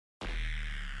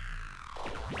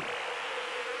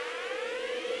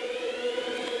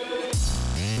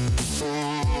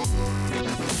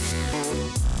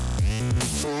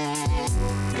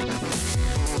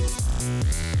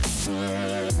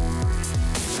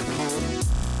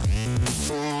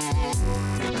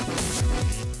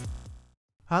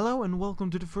Hello and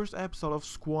welcome to the first episode of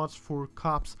Squads for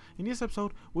Cups. In this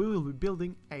episode we will be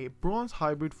building a bronze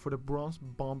hybrid for the Bronze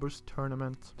Bombers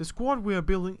tournament. The squad we are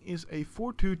building is a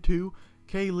 4-2-2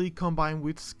 K-League combined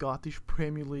with Scottish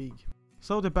Premier League.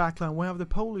 So the backline, we have the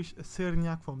Polish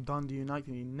Cerniak from Dundee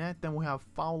United in net, then we have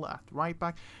Fowler at right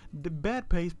back, the bad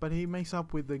pace but he makes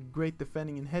up with the great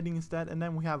defending and heading instead, and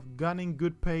then we have Gunning,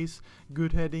 good pace,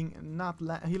 good heading,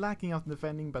 he lacking out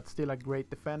defending but still a great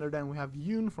defender. Then we have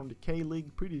Yoon from the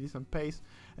K-League, pretty decent pace,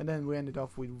 and then we ended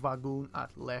off with Vagoon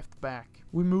at left back.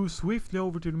 We move swiftly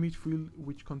over to the midfield,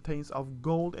 which contains of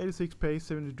Gauld, 86 pace,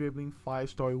 70 dribbling,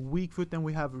 5-star weak foot. Then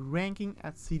we have Ranking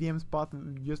at CDM spot,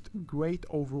 just great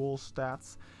overall stats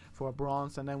for a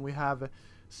bronze. And then we have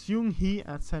Seung Hee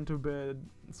at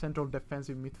central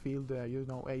defensive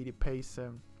midfield, 80 pace,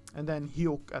 and then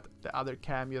Hyuk at the other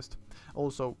cam, just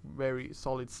also very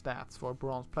solid stats for a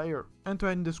bronze player. And to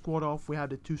end the squad off, we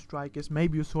had the two strikers.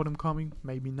 Maybe you saw them coming,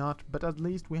 maybe not, but at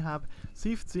least we have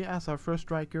Sifzi as our first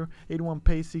striker, 81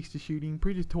 pace, 60 shooting,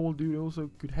 pretty tall dude, also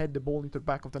could head the ball into the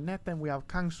back of the net. Then we have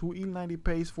Kang Soo, 90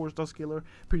 pace, 4-star skiller,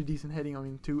 pretty decent heading on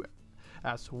him too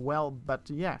as well. But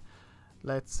yeah,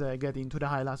 let's get into the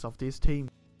highlights of this team.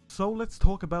 So let's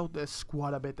talk about the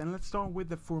squad a bit, and let's start with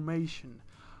the formation.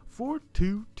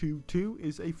 4-2-2-2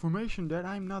 is a formation that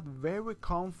I'm not very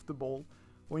comfortable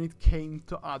when it came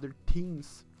to other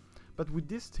teams, but with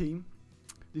this team,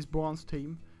 this bronze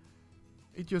team,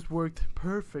 it just worked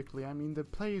perfectly. I mean, the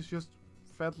players just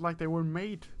felt like they were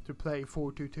made to play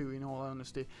 4-2-2, in all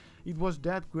honesty. It was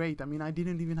that great. I mean, I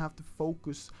didn't even have to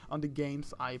focus on the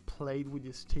games I played with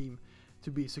this team to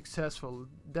be successful.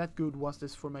 That good was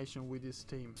this formation with this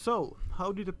team. So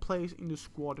how did the players in the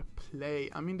squad play?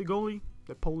 I mean, the goalie,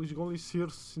 the Polish goalie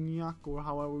Cerniak, or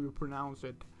however you pronounce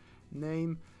it,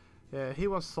 he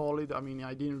was solid. I mean,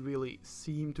 I didn't really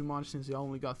see him too much since he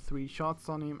only got 3 shots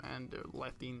on him and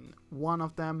let in one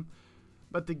of them,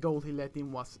 but the goal he let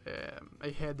in was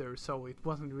a header, so it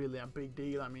wasn't really a big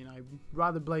deal. I mean, I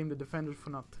rather blame the defenders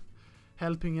for not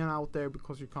helping him out there,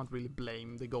 because you can't really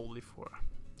blame the goalie for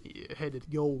headed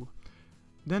goal.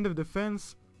 Then the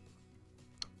defense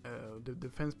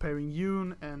pairing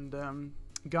Yoon and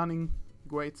Gunning,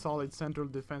 great solid central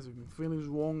defensive midfielders,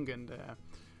 Wong and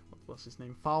what was his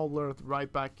name, Fowler at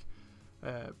right back,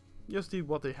 just did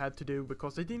what they had to do,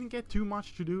 because they didn't get too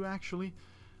much to do actually.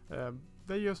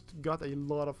 They just got a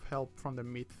lot of help from the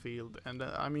midfield, and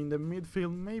I mean, the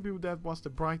midfield, maybe that was the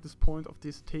brightest point of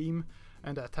this team,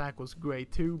 and the attack was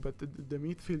great too, but the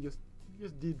midfield just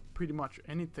did pretty much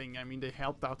anything. I mean, they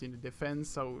helped out in the defense,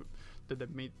 so the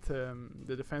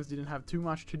defense didn't have too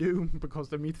much to do because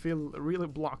the midfield really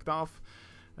blocked off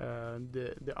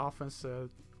the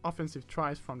offensive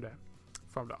tries from the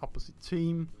opposite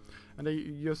team. And they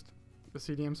just the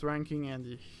CDM's Ranking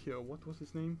and what was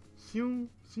his name,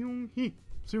 Seung Hee.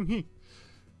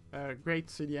 Great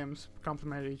CDMs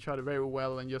complemented each other very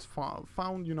well and just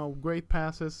found great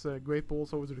passes, great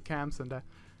balls over to the camps and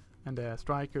the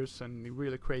strikers, and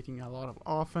really creating a lot of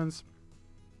offense.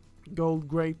 Gauld,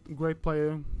 great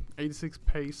player, 86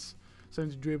 pace,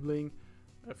 70 dribbling,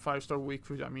 5-star weak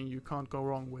foot. I mean, you can't go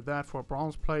wrong with that for a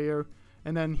bronze player.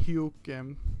 And then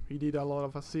Hyuk, he did a lot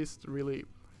of assists, really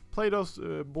played those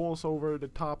balls over the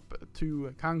top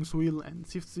to Kang Soo and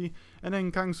Sifzi. And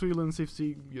then Kang Soo and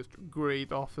Sifzi, just great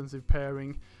offensive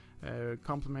pairing,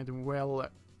 complementing well.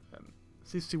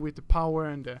 Sifzi with the power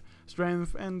and the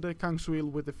strength, and Kang Soo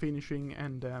with the finishing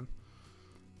and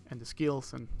the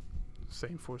skills, and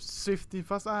same for Sifzi.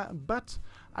 But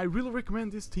I really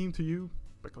recommend this team to you,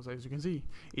 because as you can see,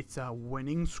 it's a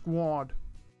winning squad.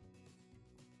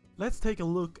 Let's take a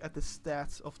look at the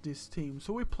stats of this team.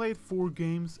 So we played 4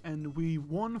 games and we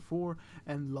won 4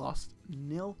 and lost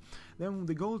 0. Then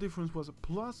the goal difference was a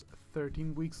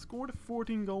 +13. We scored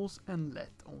 14 goals and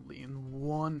let only in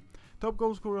 1. Top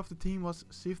goal scorer of the team was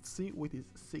Sifzi with his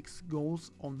 6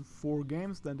 goals on 4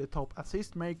 games. Then the top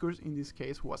assist makers in this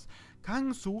case was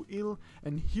Kang Soo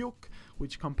and Hyuk,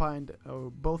 which combined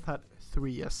both had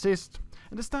 3 assists.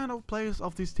 And the standout players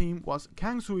of this team was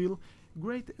Kang Soo,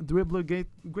 great dribbler,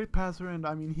 great passer, and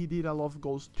I mean, he did a lot of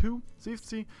goals too.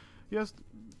 Sifzi, just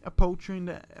a poacher in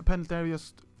the penalty area,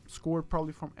 just scored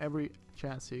probably from every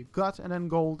chance he got. And then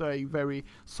Gauld, a very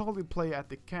solid player at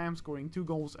the camp, scoring 2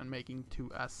 goals and making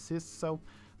 2 assists. So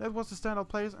that was the standout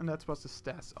players, and that was the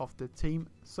stats of the team.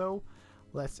 So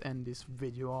let's end this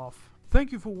video off.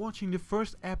 Thank you for watching the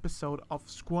first episode of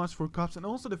Squads for Cups, and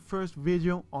also the first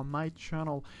video on my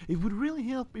channel. It would really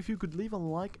help if you could leave a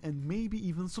like and maybe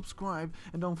even subscribe,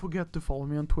 and don't forget to follow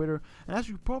me on Twitter. And as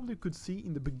you probably could see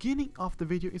in the beginning of the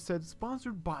video, it said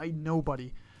sponsored by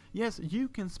nobody. Yes, you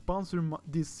can sponsor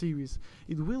this series.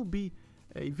 It will be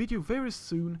a video very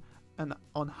soon and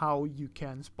on how you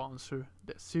can sponsor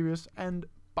the series, and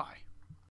bye.